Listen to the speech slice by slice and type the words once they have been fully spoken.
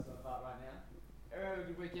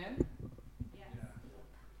weekend?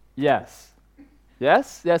 Yes.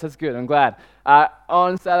 Yes? Yes, that's good. I'm glad.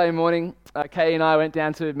 On Saturday morning, Katie and I went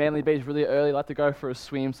down to Manly Beach really early. Like to go for a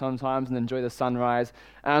swim sometimes and enjoy the sunrise.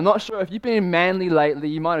 And I'm not sure if you've been in Manly lately,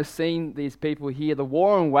 you might have seen these people here. The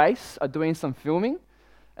War and Waste are doing some filming,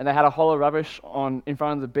 and they had a hole of rubbish in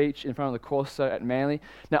front of the beach, in front of the Corso at Manly.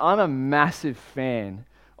 Now, I'm a massive fan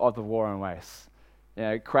of the War and Waste. You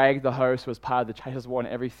know, Craig, the host, was part of the Chasers War and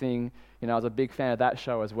everything. You know, I was a big fan of that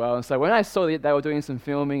show as well. And so when I saw that they were doing some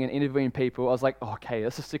filming and interviewing people, I was like, oh, okay,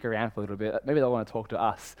 let's just stick around for a little bit. Maybe they'll want to talk to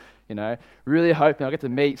us, you know. Really hoping I'll get to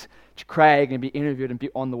meet Craig and be interviewed and be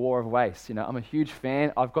on the War of Waste. You know, I'm a huge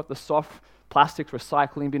fan. I've got the soft plastics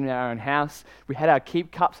recycling bin in our own house. We had our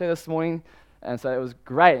keep cups there this morning, and so it was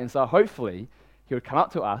great. And so hopefully he would come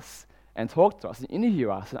up to us and talk to us and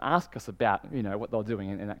interview us and ask us about, you know, what they're doing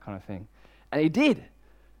and that kind of thing. And he did.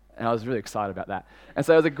 And I was really excited about that. And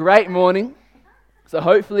so it was a great morning. So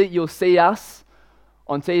hopefully you'll see us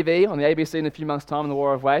on TV, on the ABC in a few months' time in the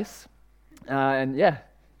War of Waste. And yeah,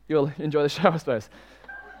 you'll enjoy the show, I suppose.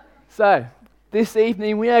 So this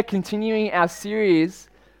evening we are continuing our series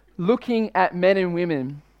looking at men and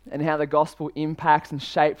women and how the gospel impacts and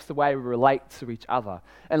shapes the way we relate to each other.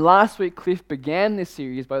 And last week Cliff began this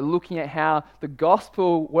series by looking at how the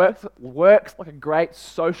gospel works like a great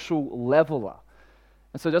social leveler.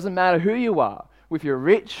 And so it doesn't matter who you are, if you're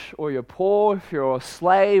rich or you're poor, if you're a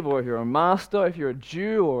slave or if you're a master, if you're a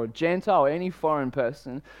Jew or a Gentile or any foreign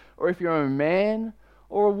person, or if you're a man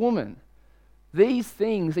or a woman. These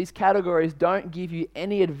things, these categories don't give you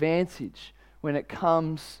any advantage when it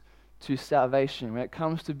comes to salvation, when it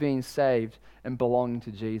comes to being saved and belonging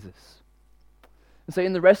to Jesus. And so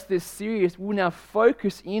in the rest of this series, we'll now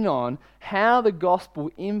focus in on how the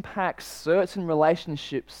gospel impacts certain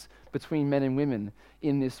relationships between men and women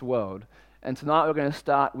in this world. And tonight we're going to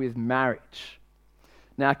start with marriage.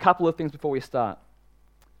 Now, a couple of things before we start.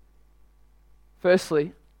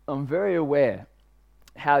 Firstly, I'm very aware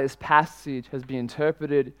how this passage has been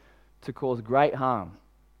interpreted to cause great harm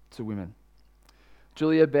to women.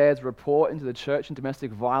 Julia Baird's report into the church and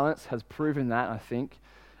domestic violence has proven that, I think.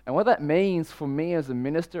 And what that means for me as a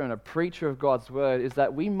minister and a preacher of God's word is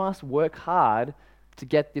that we must work hard to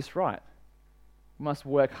get this right. We must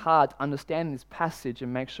work hard to understand this passage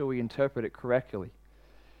and make sure we interpret it correctly.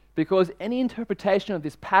 Because any interpretation of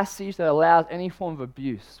this passage that allows any form of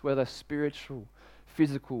abuse, whether spiritual,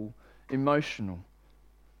 physical, emotional,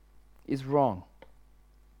 is wrong.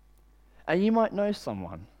 And you might know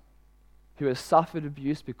someone who has suffered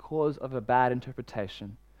abuse because of a bad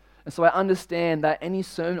interpretation. And so I understand that any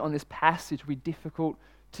sermon on this passage will be difficult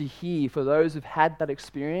to hear for those who've had that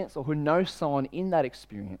experience or who know someone in that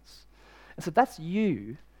experience. And so if that's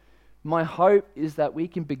you, my hope is that we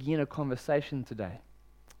can begin a conversation today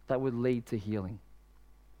that would lead to healing.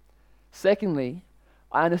 Secondly,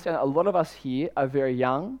 I understand that a lot of us here are very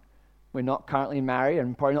young. We're not currently married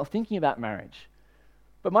and probably not thinking about marriage.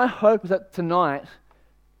 But my hope is that tonight,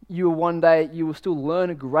 you will still learn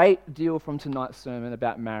a great deal from tonight's sermon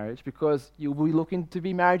about marriage because you'll be looking to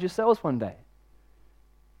be married yourselves one day.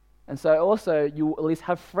 And so also, you'll at least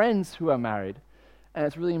have friends who are married. And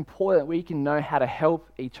it's really important that we can know how to help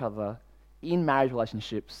each other in marriage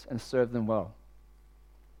relationships and serve them well.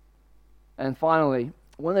 And finally,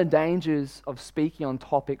 one of the dangers of speaking on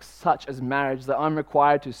topics such as marriage is that I'm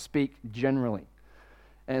required to speak generally.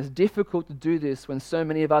 And it's difficult to do this when so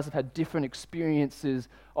many of us have had different experiences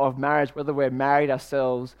of marriage, whether we're married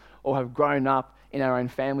ourselves or have grown up in our own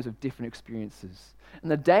families with different experiences. And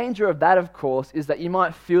the danger of that, of course, is that you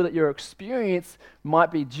might feel that your experience might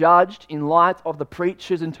be judged in light of the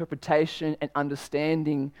preacher's interpretation and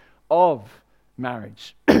understanding of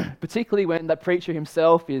marriage, particularly when the preacher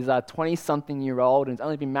himself is a 20-something-year-old and has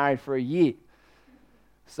only been married for a year.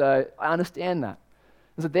 So I understand that.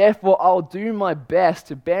 And so therefore, I'll do my best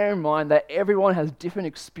to bear in mind that everyone has different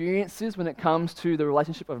experiences when it comes to the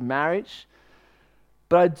relationship of marriage.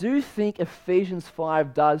 But I do think Ephesians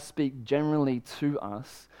 5 does speak generally to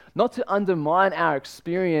us, not to undermine our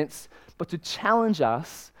experience, but to challenge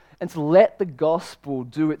us and to let the gospel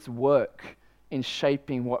do its work in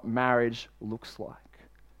shaping what marriage looks like.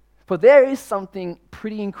 For there is something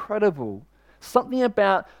pretty incredible, something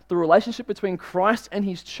about the relationship between Christ and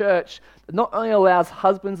his church that not only allows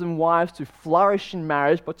husbands and wives to flourish in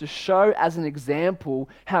marriage, but to show as an example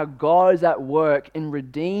how God is at work in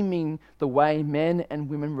redeeming the way men and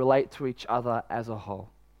women relate to each other as a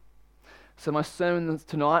whole. So my sermon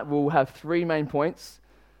tonight will have three main points.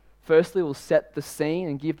 Firstly, we'll set the scene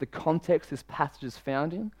and give the context this passage is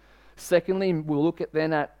found in. Secondly, we'll look at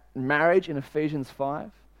marriage in Ephesians 5.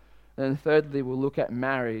 And then thirdly, we'll look at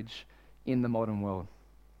marriage in the modern world.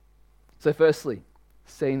 So firstly,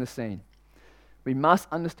 setting the scene. We must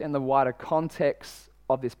understand the wider context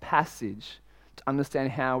of this passage to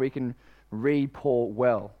understand how we can read Paul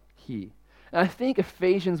well here. And I think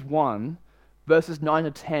Ephesians 1, verses 9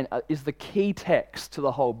 to 10 is the key text to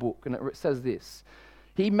the whole book. And it says this: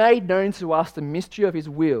 He made known to us the mystery of his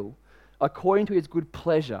will, according to his good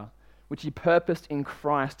pleasure, which he purposed in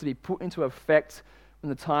Christ to be put into effect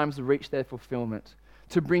when the times reach their fulfillment,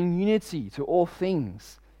 to bring unity to all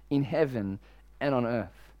things in heaven and on earth.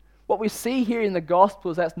 What we see here in the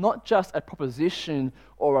gospel is that's not just a proposition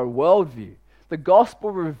or a worldview. The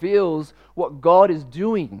gospel reveals what God is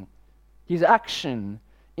doing, his action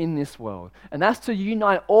in this world. And that's to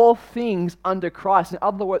unite all things under Christ. In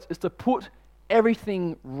other words, it's to put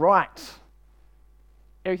everything right.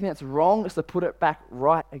 Everything that's wrong is to put it back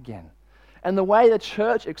right again. And the way the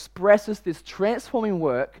church expresses this transforming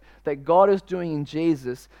work that God is doing in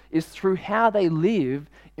Jesus is through how they live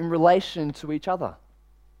in relation to each other,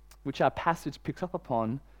 which our passage picks up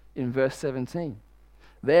upon in verse 17.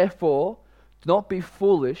 Therefore, do not be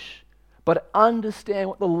foolish, but understand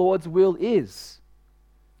what the Lord's will is.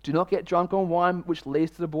 Do not get drunk on wine, which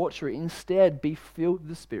leads to debauchery. Instead, be filled with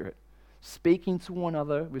the Spirit, speaking to one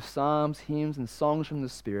another with psalms, hymns, and songs from the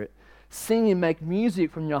Spirit. Sing and make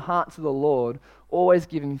music from your heart to the Lord, always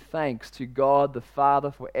giving thanks to God the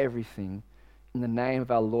Father for everything, in the name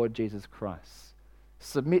of our Lord Jesus Christ.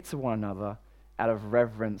 Submit to one another out of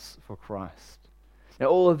reverence for Christ. Now,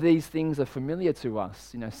 all of these things are familiar to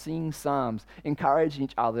us, singing psalms, encouraging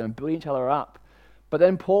each other and building each other up. But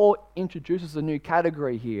then Paul introduces a new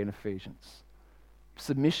category here in Ephesians: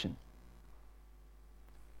 submission.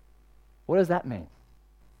 What does that mean?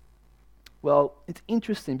 Well, it's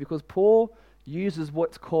interesting because Paul uses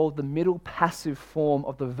what's called the middle passive form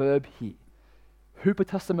of the verb here,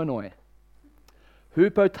 hupotasomenoi.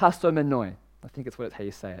 Hupotasomenoi. I think it's how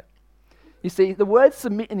you say it. You see, the word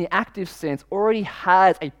submit in the active sense already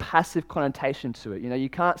has a passive connotation to it. You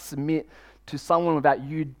can't submit to someone without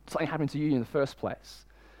something happening to you in the first place.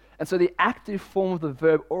 And so the active form of the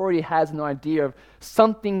verb already has an idea of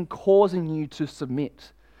something causing you to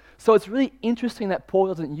submit. So it's really interesting that Paul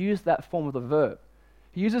doesn't use that form of the verb.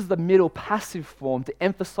 He uses the middle passive form to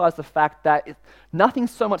emphasize the fact that nothing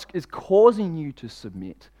so much is causing you to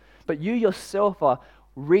submit, but you yourself are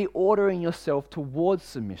reordering yourself towards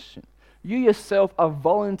submission. You yourself are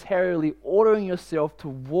voluntarily ordering yourself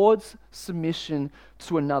towards submission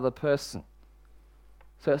to another person.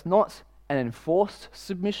 So it's not an enforced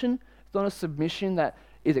submission. It's not a submission that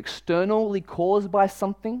is externally caused by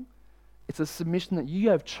something. It's a submission that you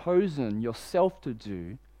have chosen yourself to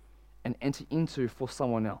do and enter into for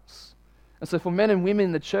someone else. And so for men and women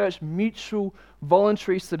in the church, mutual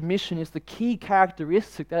voluntary submission is the key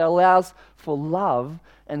characteristic that allows for love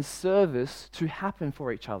and service to happen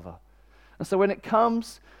for each other. And so when it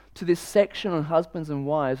comes to this section on husbands and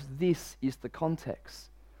wives, this is the context.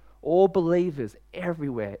 All believers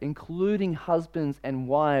everywhere, including husbands and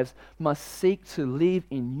wives, must seek to live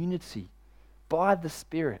in unity by the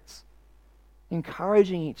Spirit,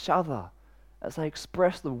 encouraging each other as they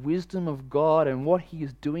express the wisdom of God and what He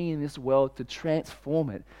is doing in this world to transform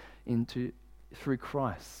it through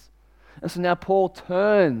Christ. And so now Paul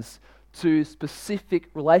turns to specific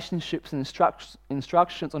relationships and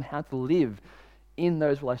instructions on how to live in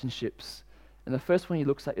those relationships. And the first one he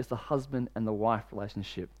looks at is the husband and the wife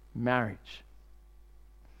relationship, marriage.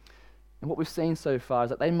 And what we've seen so far is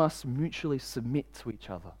that they must mutually submit to each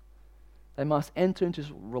other. They must enter into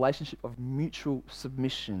this relationship of mutual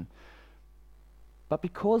submission. But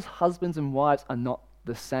because husbands and wives are not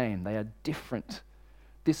the same, they are different,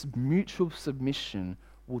 this mutual submission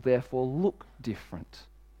will therefore look different.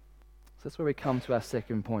 So that's where we come to our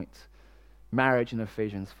second point, marriage in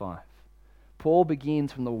Ephesians 5. Paul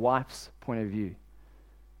begins from the wife's point of view.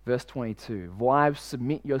 Verse 22, wives,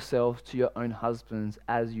 submit yourselves to your own husbands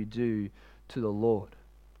as you do to the Lord.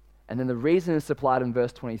 And then the reason is supplied in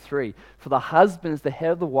verse 23. For the husband is the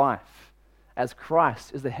head of the wife, as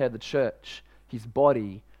Christ is the head of the church, his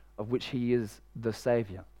body, of which he is the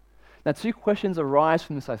Savior. Now, two questions arise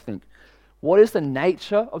from this, I think. What is the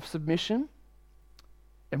nature of submission?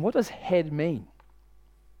 And what does head mean?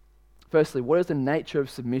 Firstly, what is the nature of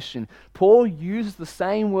submission? Paul uses the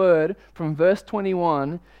same word from verse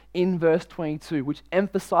 21 in verse 22, which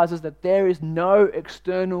emphasizes that there is no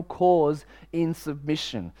external cause in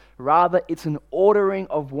submission. Rather, it's an ordering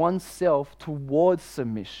of oneself towards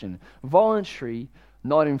submission, voluntary,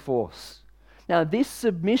 not enforced. Now, this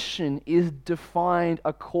submission is defined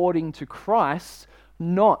according to Christ,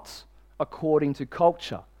 not according to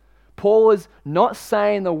culture. Paul is not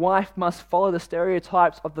saying the wife must follow the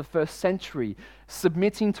stereotypes of the first century,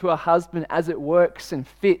 submitting to a husband as it works and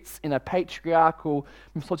fits in a patriarchal,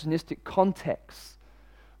 misogynistic context.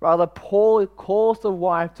 Rather, Paul calls the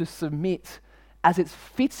wife to submit as it's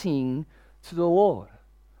fitting to the Lord.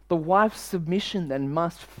 The wife's submission then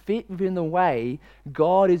must fit within the way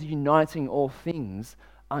God is uniting all things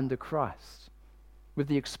under Christ, with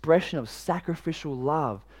the expression of sacrificial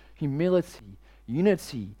love, humility,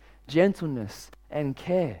 unity, gentleness, and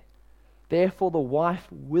care. Therefore, the wife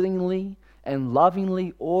willingly and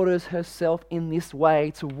lovingly orders herself in this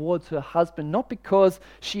way towards her husband, not because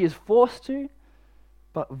she is forced to,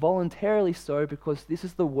 but voluntarily so, because this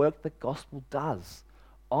is the work the gospel does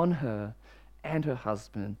on her and her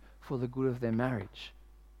husband for the good of their marriage.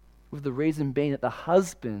 With the reason being that the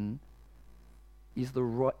husband is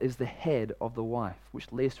the head of the wife,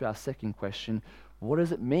 which leads to our second question: what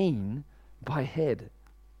does it mean by head?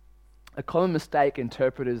 A common mistake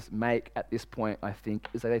interpreters make at this point, I think,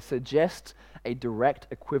 is that they suggest a direct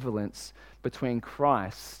equivalence between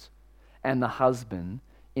Christ and the husband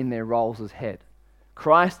in their roles as head.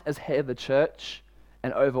 Christ as head of the church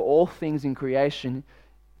and over all things in creation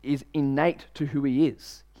is innate to who he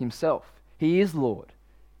is himself. He is Lord.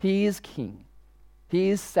 He is King. He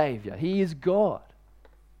is Savior. He is God.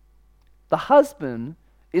 The husband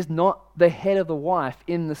is not the head of the wife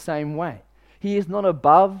in the same way. He is not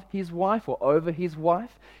above his wife or over his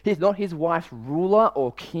wife. He's not his wife's ruler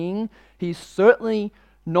or king. He's certainly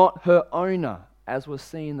not her owner, as was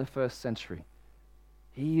seen in the first century.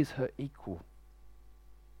 He is her equal.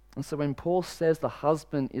 And so when Paul says the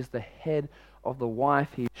husband is the head of the wife,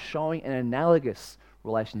 he's showing an analogous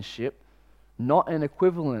relationship, not an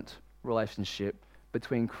equivalent relationship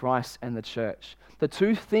between Christ and the church. The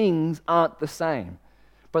two things aren't the same,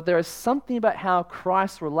 but there is something about how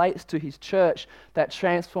Christ relates to his church that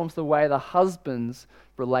transforms the way the husbands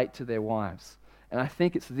relate to their wives. And I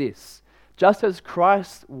think it's this: just as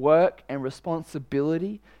Christ's work and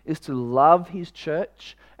responsibility is to love his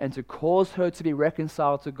church and to cause her to be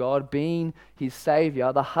reconciled to God, being his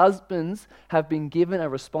Savior, the husbands have been given a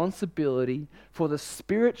responsibility for the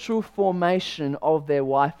spiritual formation of their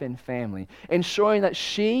wife and family, ensuring that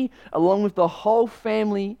she, along with the whole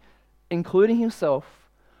family, including himself,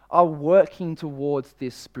 are working towards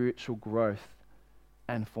this spiritual growth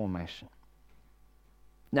and formation.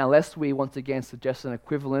 Now, lest we once again suggest an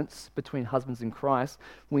equivalence between husbands and Christ,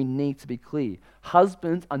 we need to be clear.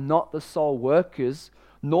 Husbands are not the sole workers,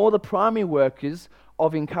 nor the primary workers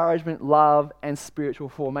of encouragement, love, and spiritual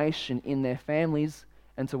formation in their families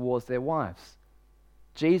and towards their wives.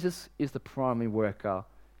 Jesus is the primary worker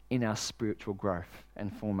in our spiritual growth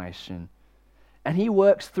and formation. And he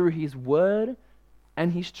works through his word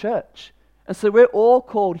and his church. And so we're all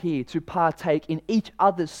called here to partake in each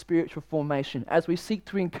other's spiritual formation as we seek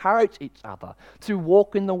to encourage each other, to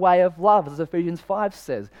walk in the way of love, as Ephesians 5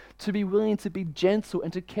 says, to be willing to be gentle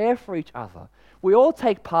and to care for each other. We all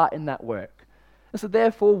take part in that work. And so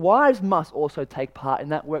therefore, wives must also take part in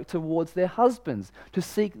that work towards their husbands, to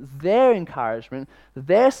seek their encouragement,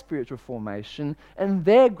 their spiritual formation, and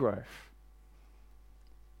their growth.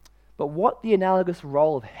 But what the analogous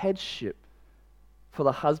role of headship for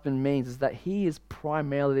the husband means is that he is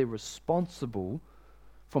primarily responsible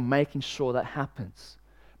for making sure that happens,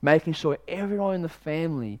 making sure everyone in the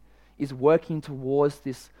family is working towards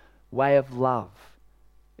this way of love,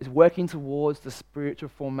 is working towards the spiritual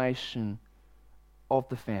formation of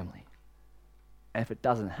the family. And if it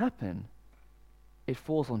doesn't happen, it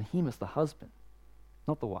falls on him as the husband,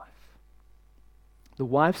 not the wife. The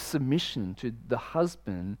wife's submission to the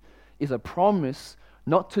husband is a promise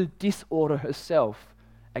not to disorder herself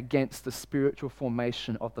against the spiritual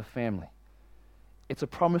formation of the family. It's a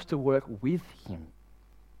promise to work with him,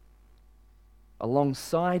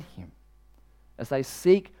 alongside him, as they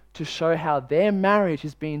seek to show how their marriage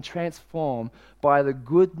is being transformed by the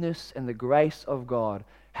goodness and the grace of God,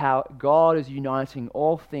 how God is uniting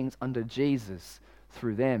all things under Jesus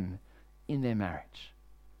through them in their marriage.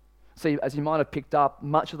 See, as you might have picked up,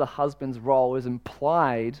 much of the husband's role is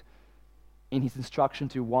implied in his instruction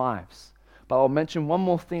to wives. But I'll mention one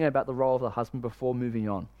more thing about the role of the husband before moving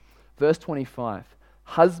on. Verse 25,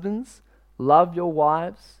 husbands, love your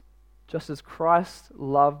wives just as Christ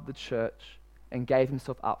loved the church and gave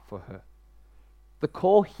himself up for her. The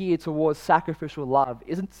call here towards sacrificial love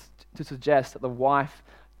isn't to suggest that the wife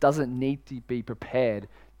doesn't need to be prepared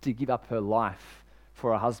to give up her life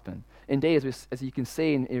for a husband. Indeed, as you can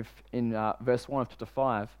see in verse 1 of chapter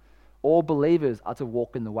 5, all believers are to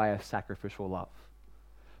walk in the way of sacrificial love.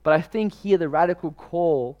 But I think here the radical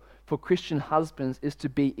call for Christian husbands is to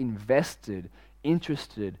be invested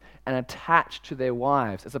interested and attached to their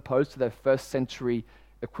wives as opposed to their first century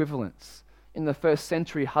equivalents. In the first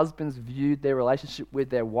century, husbands viewed their relationship with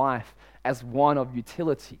their wife as one of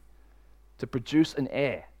utility, to produce an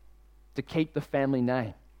heir, to keep the family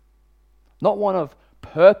name, not one of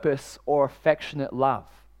purpose or affectionate love.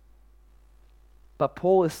 But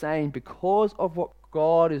Paul is saying, because of what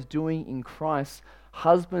God is doing in Christ,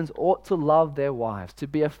 husbands ought to love their wives, to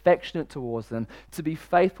be affectionate towards them, to be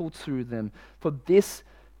faithful to them. For this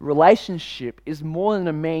relationship is more than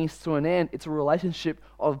a means to an end. It's a relationship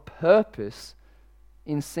of purpose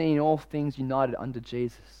in seeing all things united under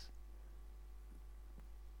Jesus.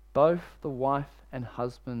 Both the wife and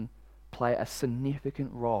husband play a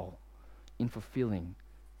significant role in fulfilling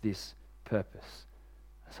this purpose.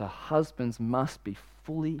 So husbands must be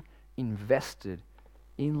fully invested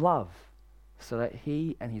in love so that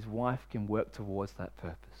he and his wife can work towards that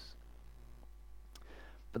purpose.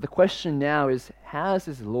 But the question now is, how does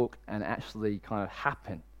this look and actually kind of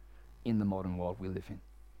happen in the modern world we live in?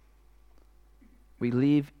 We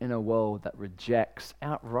live in a world that rejects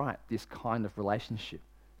outright this kind of relationship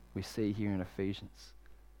we see here in Ephesians.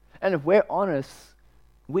 And if we're honest,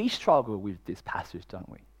 we struggle with this passage, don't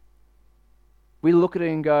we? We look at it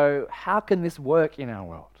and go, how can this work in our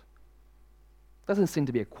world? Doesn't seem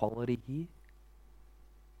to be equality here.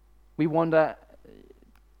 We wonder,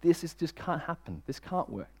 just can't happen. This can't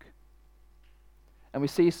work. And we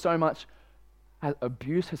see so much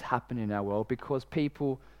abuse has happened in our world because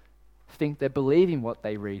people think they're believing what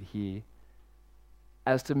they read here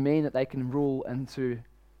as to mean that they can rule and to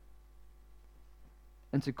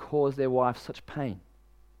cause their wife such pain.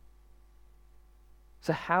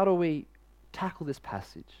 So how do we tackle this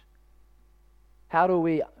passage? How do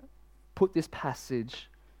we put this passage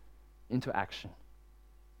into action?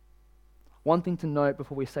 One thing to note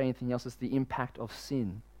before we say anything else is the impact of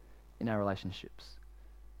sin in our relationships.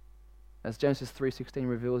 As Genesis 3:16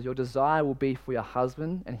 reveals, your desire will be for your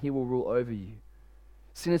husband and he will rule over you.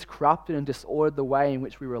 Sin has corrupted and disordered the way in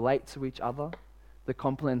which we relate to each other. The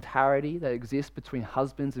complementarity that exists between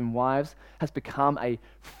husbands and wives has become a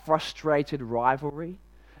frustrated rivalry.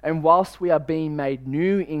 And whilst we are being made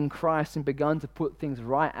new in Christ and begun to put things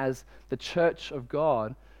right as the church of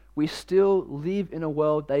God, we still live in a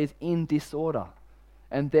world that is in disorder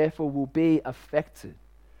and therefore will be affected.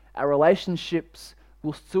 Our relationships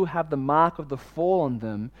will still have the mark of the fall on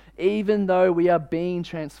them, even though we are being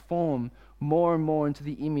transformed more and more into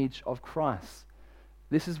the image of Christ.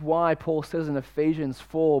 This is why Paul says in Ephesians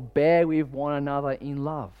 4, bear with one another in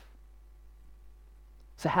love.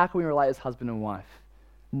 So how can we relate as husband and wife?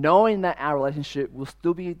 Knowing that our relationship will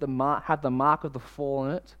still be have the mark of the fall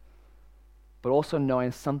on it, but also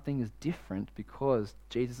knowing something is different because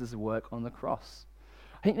Jesus' work on the cross.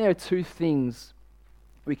 I think there are two things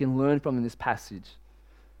we can learn from in this passage.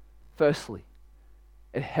 Firstly,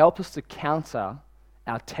 it helps us to counter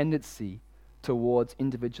our tendency towards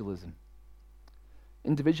individualism.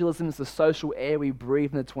 Individualism is the social air we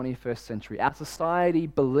breathe in the 21st century. Our society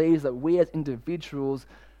believes that we as individuals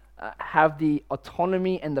have the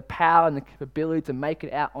autonomy and the power and the capability to make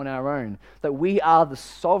it out on our own. That we are the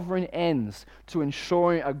sovereign ends to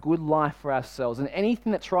ensuring a good life for ourselves. And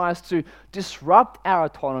anything that tries to disrupt our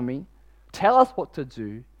autonomy, tell us what to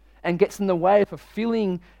do, and gets in the way of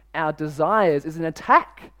fulfilling our desires is an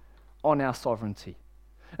attack on our sovereignty.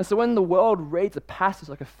 And so when the world reads a passage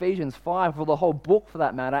like Ephesians 5, or the whole book for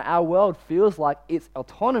that matter, our world feels like its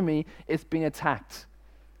autonomy is being attacked.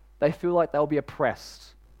 They feel like they'll be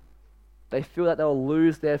oppressed. They feel that they'll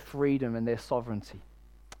lose their freedom and their sovereignty,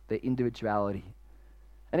 their individuality.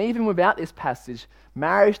 And even without this passage,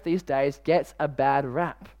 marriage these days gets a bad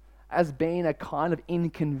rap as being a kind of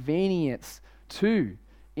inconvenience to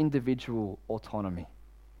individual autonomy.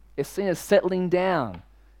 It's seen as settling down,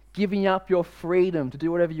 giving up your freedom to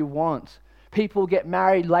do whatever you want. People get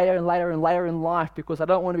married later and later and later in life because they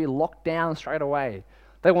don't want to be locked down straight away.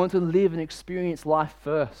 They want to live and experience life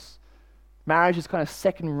first. Marriage is kind of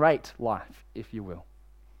second-rate life, if you will.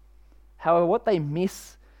 However, what they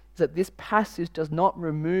miss is that this passage does not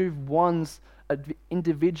remove one's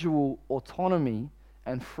individual autonomy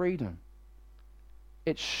and freedom.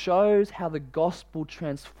 It shows how the gospel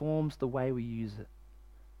transforms the way we use it.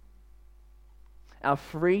 Our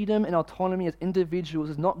freedom and autonomy as individuals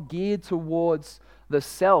is not geared towards the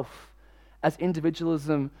self, as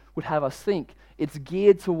individualism would have us think. It's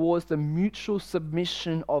geared towards the mutual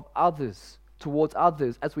submission of others, towards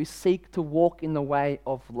others, as we seek to walk in the way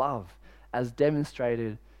of love, as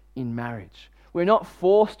demonstrated in marriage. We're not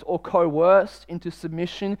forced or coerced into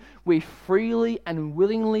submission. We freely and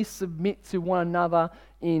willingly submit to one another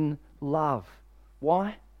in love.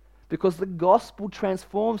 Why? Because the gospel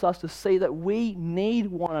transforms us to see that we need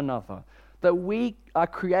one another, that we are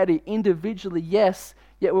created individually, yes,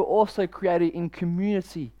 yet we're also created in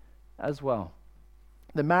community as well.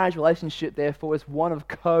 The marriage relationship, therefore, is one of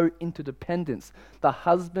co-interdependence. The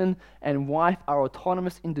husband and wife are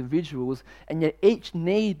autonomous individuals, and yet each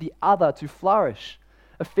need the other to flourish.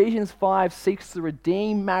 Ephesians 5 seeks to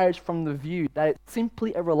redeem marriage from the view that it's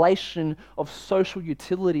simply a relation of social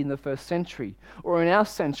utility in the first century, or in our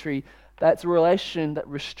century, that it's a relation that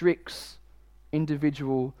restricts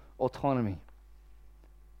individual autonomy.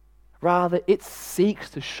 Rather, it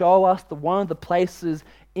seeks to show us that one of the places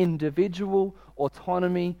individual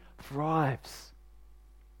autonomy thrives,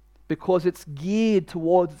 because it's geared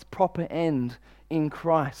towards its proper end in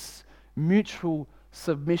Christ, mutual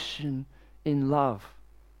submission in love.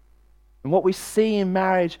 And what we see in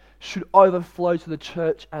marriage should overflow to the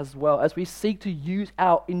church as well, as we seek to use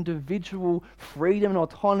our individual freedom and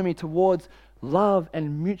autonomy towards love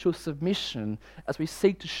and mutual submission, as we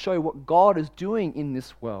seek to show what God is doing in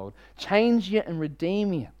this world, changing it and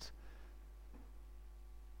redeeming it,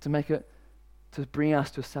 to bring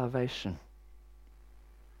us to salvation.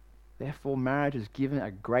 Therefore, marriage is given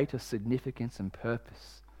a greater significance and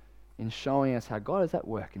purpose in showing us how God is at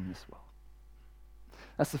work in this world.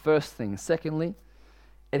 That's the first thing. Secondly,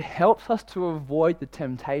 it helps us to avoid the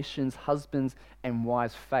temptations husbands and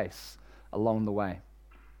wives face along the way.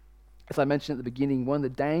 As I mentioned at the beginning, one of the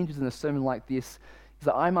dangers in a sermon like this is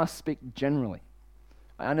that I must speak generally.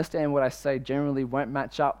 I understand what I say generally won't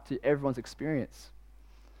match up to everyone's experience.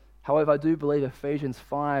 However, I do believe Ephesians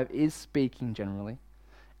 5 is speaking generally,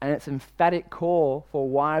 and its emphatic call for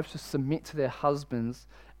wives to submit to their husbands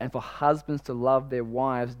and for husbands to love their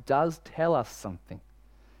wives does tell us something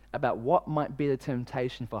about what might be the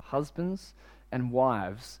temptation for husbands and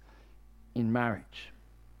wives in marriage.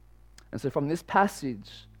 And so from this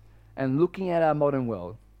passage, and looking at our modern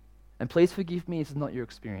world, and please forgive me, this is not your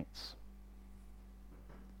experience,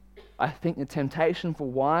 I think the temptation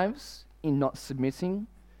for wives in not submitting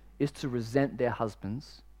is to resent their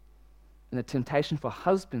husbands, and the temptation for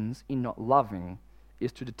husbands in not loving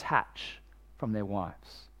is to detach from their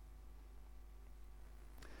wives.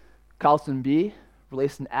 Carlton Beer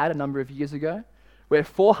released an ad a number of years ago where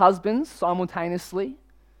 4 husbands simultaneously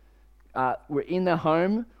were in their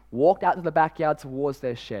home, walked out to the backyard towards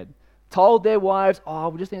their shed, told their wives,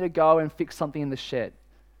 we just need to go and fix something in the shed.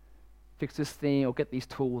 Fix this thing or get these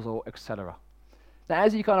tools or etc. Now,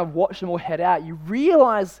 as you kind of watch them all head out, you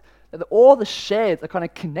realize that all the sheds are kind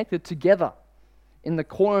of connected together in the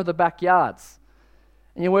corner of the backyards.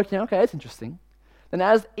 And you're working out, okay, that's interesting. Then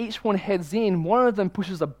as each one heads in, one of them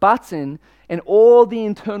pushes a button and all the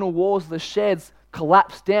internal walls of the sheds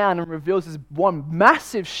collapse down and reveals this one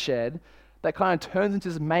massive shed that kind of turns into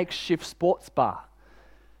this makeshift sports bar.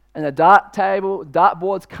 And the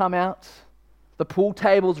dartboards come out, the pool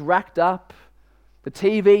table's racked up, the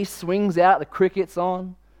TV swings out, the cricket's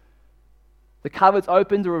on, the cupboard's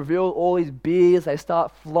open to reveal all these beers, they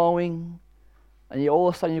start flowing, and all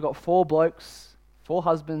of a sudden you've got 4 blokes, 4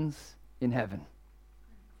 husbands in heaven.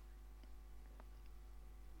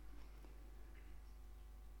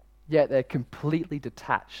 Yet they're completely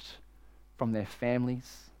detached from their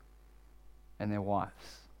families and their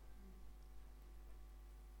wives.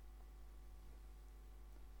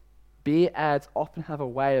 Beer ads often have a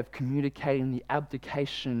way of communicating the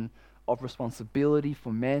abdication of responsibility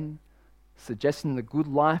for men, suggesting the good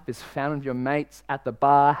life is found with your mates at the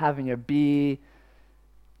bar, having a beer,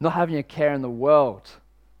 not having a care in the world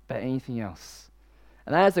about anything else.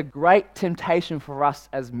 And that is a great temptation for us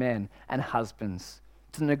as men and husbands,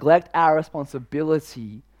 to neglect our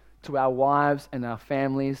responsibility to our wives and our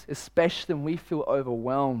families, especially when we feel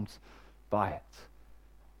overwhelmed by it.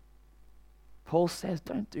 Paul says,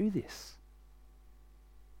 don't do this.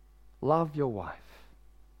 Love your wife.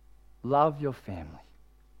 Love your family.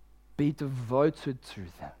 Be devoted to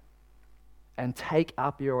them. And take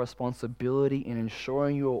up your responsibility in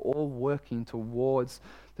ensuring you are all working towards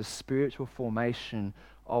the spiritual formation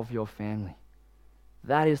of your family.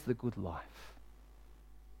 That is the good life.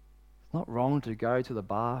 It's not wrong to go to the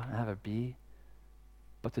bar and have a beer,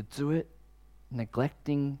 but to do it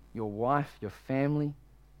neglecting your wife, your family,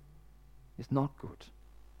 is not good.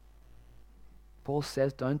 Paul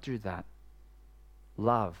says, don't do that.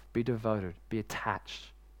 Love, be devoted, be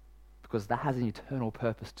attached, because that has an eternal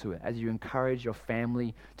purpose to it as you encourage your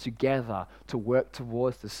family together to work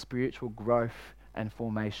towards the spiritual growth and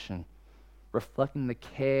formation, reflecting the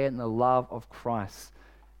care and the love of Christ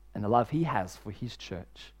and the love he has for his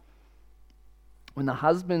church. When the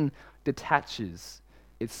husband detaches,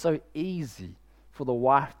 it's so easy for the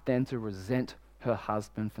wife then to resent her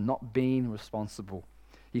husband for not being responsible.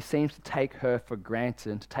 He seems to take her for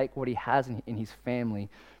granted and to take what he has in his family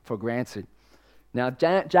for granted. Now,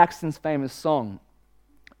 Janet Jackson's famous song,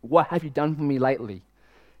 "What Have You Done For Me Lately?"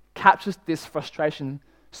 captures this frustration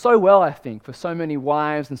so well, I think, for so many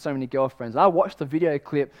wives and so many girlfriends. I watched the video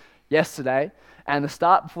clip yesterday, and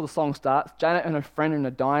before the song starts, Janet and her friend are in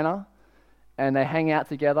a diner, and they hang out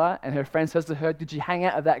together, and her friend says to her, "Did you hang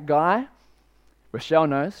out with that guy?" Rochelle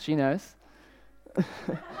knows, she knows.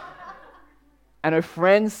 And her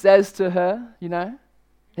friend says to her,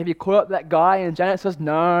 "Have you caught up with that guy?" And Janet says,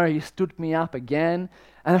 "No, he stood me up again."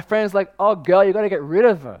 And her friend's like, "Oh, girl, you got to get rid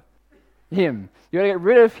of him. You got to get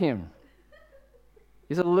rid of him.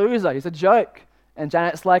 He's a loser. He's a joke." And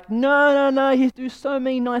Janet's like, No, he do so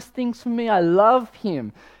many nice things for me. I love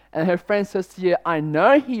him." And her friend says to you, "I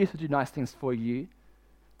know he used to do nice things for you.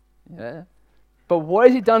 Yeah. But what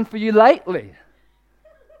has he done for you lately?"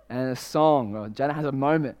 And Janet has a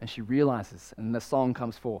moment and she realizes, and the song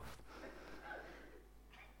comes forth.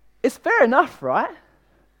 It's fair enough, right?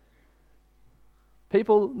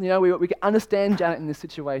 People, we can understand Janet in this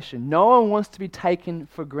situation. No one wants to be taken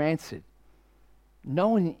for granted. No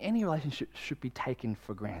one in any relationship should be taken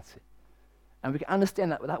for granted. And we can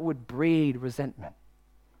understand that would breed resentment.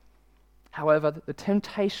 However, the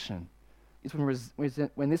temptation is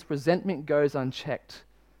when this resentment goes unchecked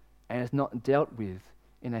and is not dealt with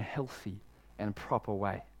in a healthy and proper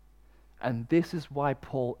way. And this is why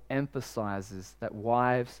Paul emphasizes that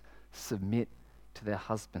wives submit to their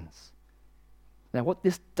husbands. Now, what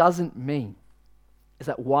this doesn't mean is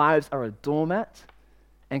that wives are a doormat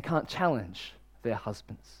and can't challenge their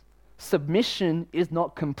husbands. Submission is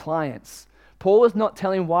not compliance. Paul is not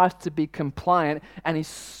telling wives to be compliant, and he's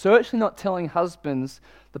certainly not telling husbands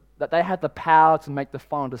that they have the power to make the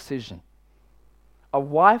final decision. A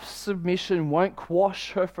wife's submission won't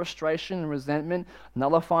quash her frustration and resentment,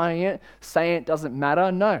 nullifying it, saying it doesn't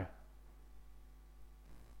matter. No.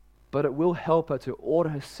 But it will help her to order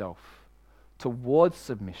herself towards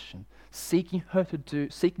submission, seeking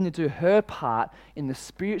to do her part in the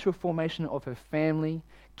spiritual formation of her family,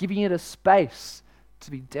 giving it a space to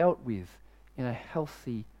be dealt with in a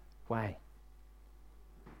healthy way.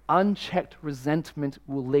 Unchecked resentment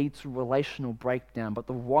will lead to relational breakdown, but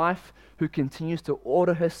the wife who continues to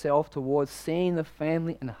order herself towards seeing the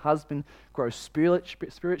family and husband grow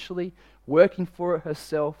spiritually, working for it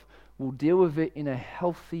herself, will deal with it in a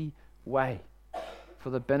healthy way for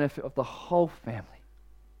the benefit of the whole family.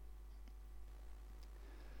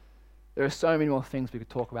 There are so many more things we could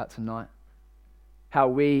talk about tonight. How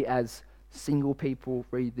we as single people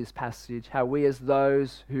read this passage, how we as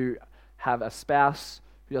those who have a spouse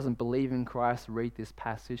who doesn't believe in Christ read this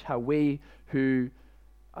passage, how we who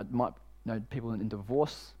might know people in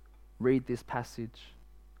divorce read this passage.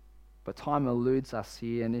 But time eludes us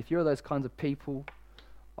here, and if you're those kinds of people,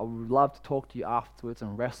 I would love to talk to you afterwards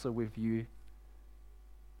and wrestle with you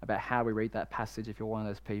about how we read that passage if you're one of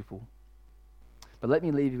those people. But let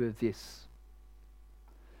me leave you with this.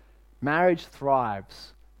 Marriage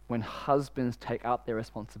thrives when husbands take up their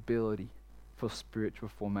responsibility for spiritual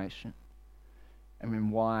formation, and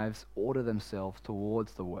when wives order themselves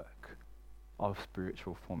towards the work of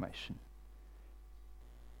spiritual formation,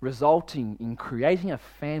 resulting in creating a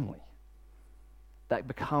family that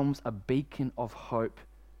becomes a beacon of hope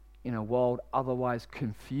in a world otherwise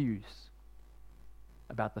confused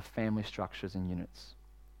about the family structures and units.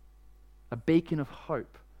 A beacon of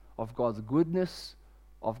hope, of God's goodness,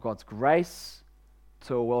 of God's grace,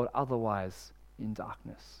 to a world otherwise in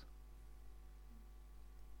darkness.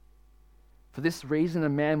 For this reason, a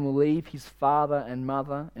man will leave his father and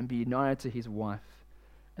mother and be united to his wife,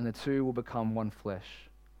 and the two will become one flesh.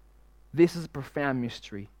 This is a profound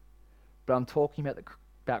mystery, but I'm talking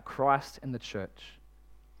about Christ and the church.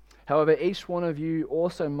 However, each one of you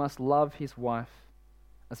also must love his wife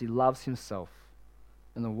as he loves himself,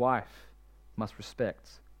 and the wife must respect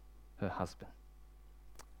her husband.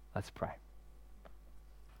 Let's pray.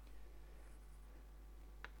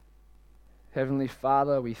 Heavenly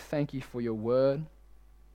Father, we thank you for your word.